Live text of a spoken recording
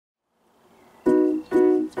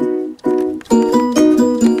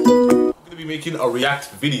making a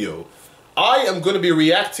react video. I am going to be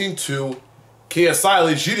reacting to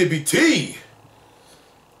KSI LGBT.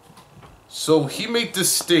 So he made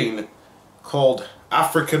this thing called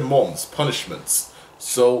African Moms Punishments.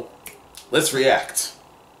 So let's react.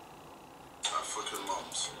 African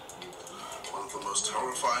moms, one of the most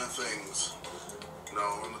terrifying things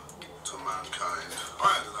known to mankind. I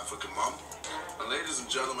had an African mom, and ladies and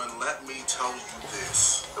gentlemen, let me tell you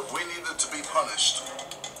this: if we needed to be punished,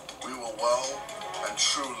 we were well and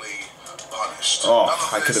truly punished. Oh,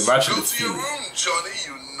 I can imagine the Go to your feeling. room, Johnny,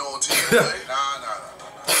 you naughty boy. Nah.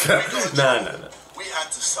 We had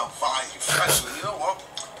to survive. Actually, you know what?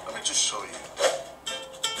 Let me just show you.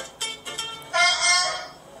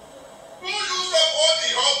 Who used up all the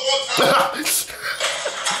hot water?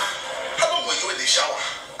 How long were you in the shower?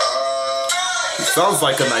 Sounds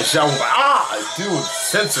like a nice shower. Ah, dude,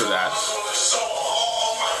 censor that. Oh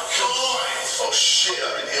my god. Oh shit,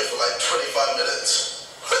 I've been here for like 25 minutes.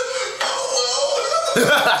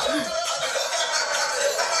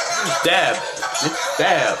 Dab.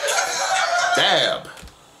 Dab. Dab.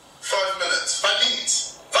 5 minutes. 5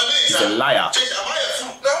 minutes. 5 minutes. He's a liar.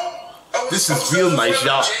 No. This is real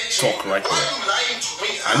Niger talk right here.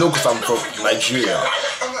 I know because I'm from Nigeria.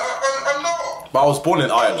 I'm not. But I was born in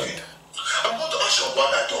Ireland. I'm going to ask you about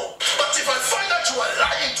that door. But if I find out you are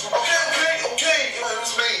lying to me. Okay. It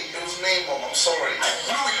was me, Mom. I'm sorry. I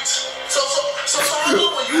knew it. So how long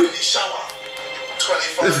were you in the shower?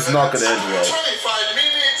 25 This is not going to end well. 25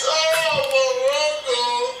 minutes. Oh, Morocco.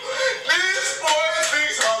 This boy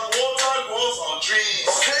thinks hot water grows on trees.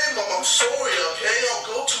 Okay, Mom. I'm sorry. Okay, I'll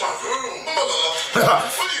go to my room. No.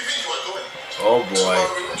 Where do you think you are going? Oh To boy. my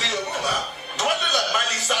room. Do your room, huh? Do I look like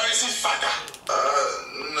Miley Cyrus's father?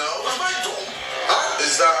 No. Am I dumb?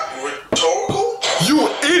 Is that rhetorical? You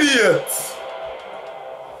idiot!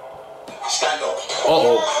 Stand up.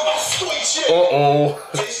 Uh-oh. Uh-oh.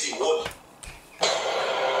 Face the wall.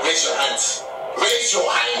 Raise your hands. Raise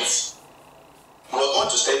your hands. We're going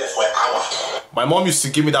to stay there for an hour. My mom used to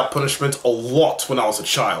give me that punishment a lot when I was a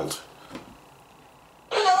child.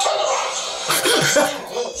 Move.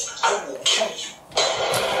 I will kill you.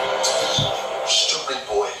 Stupid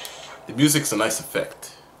boy. The music's a nice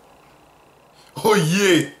effect. Oh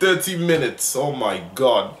yeah, 30 minutes. Oh my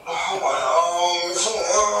god. Oh my arms.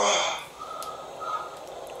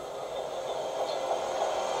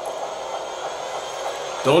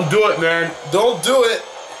 Don't do it, man. Don't do it.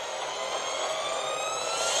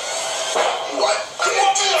 What?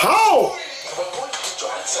 How? We're going to get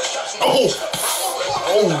your ancestors. Oh.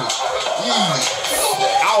 Oh.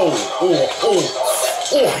 Ow.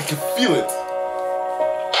 Oh. I can feel it.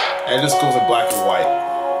 And this goes in black and white.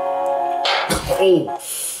 Oh.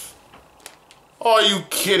 Are you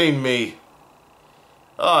kidding me?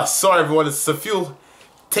 Sorry everyone, it's a few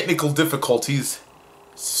technical difficulties.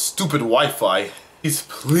 Stupid Wi-Fi.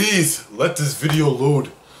 Please let this video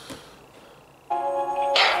load.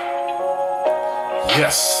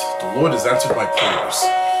 Yes, the Lord has answered my prayers.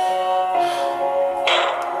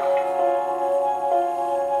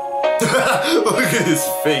 Look at his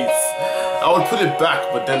face. I would put it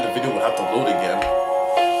back, but then the video would have to load again.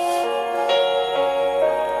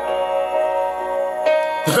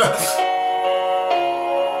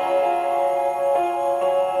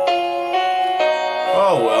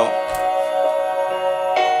 Oh well.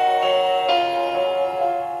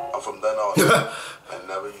 And from then on, I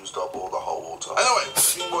never used up all the hot water. Anyway,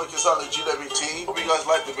 Teamwork is on the GWT. Hope you guys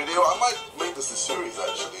liked the video. I might make this a series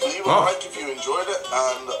actually. Leave a like if you enjoyed it,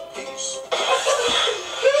 and peace.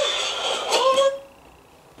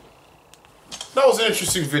 That was an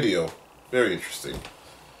interesting video. Very interesting.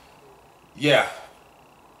 Yeah.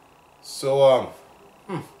 So,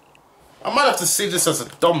 I might have to save this as a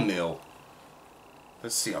thumbnail.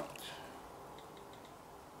 Let's see.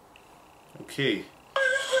 Okay.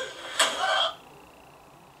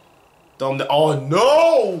 Thumbnail. Oh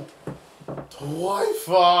no! The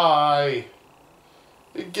Wi-Fi!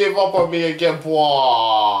 It gave up on me again, boy.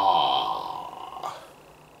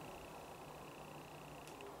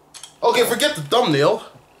 Okay, forget the thumbnail.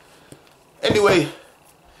 Anyway,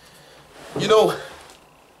 you know,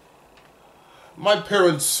 my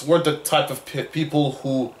parents weren't the type of people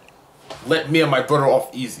who let me and my brother off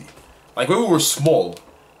easy. Like when we were small,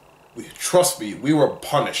 trust me, we were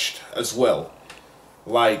punished as well.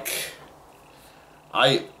 Like,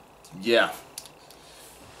 yeah.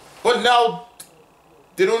 But now,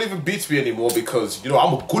 they don't even beat me anymore because, you know,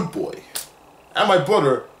 I'm a good boy. And my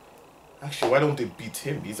brother, actually, why don't they beat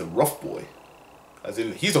him? He's a rough boy. As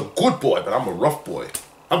in, he's a good boy, but I'm a rough boy.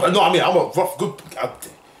 I'm a rough, good...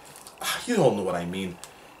 You don't know what I mean.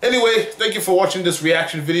 Anyway, thank you for watching this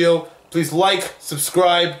reaction video. Please like,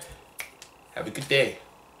 subscribe. Have a good day.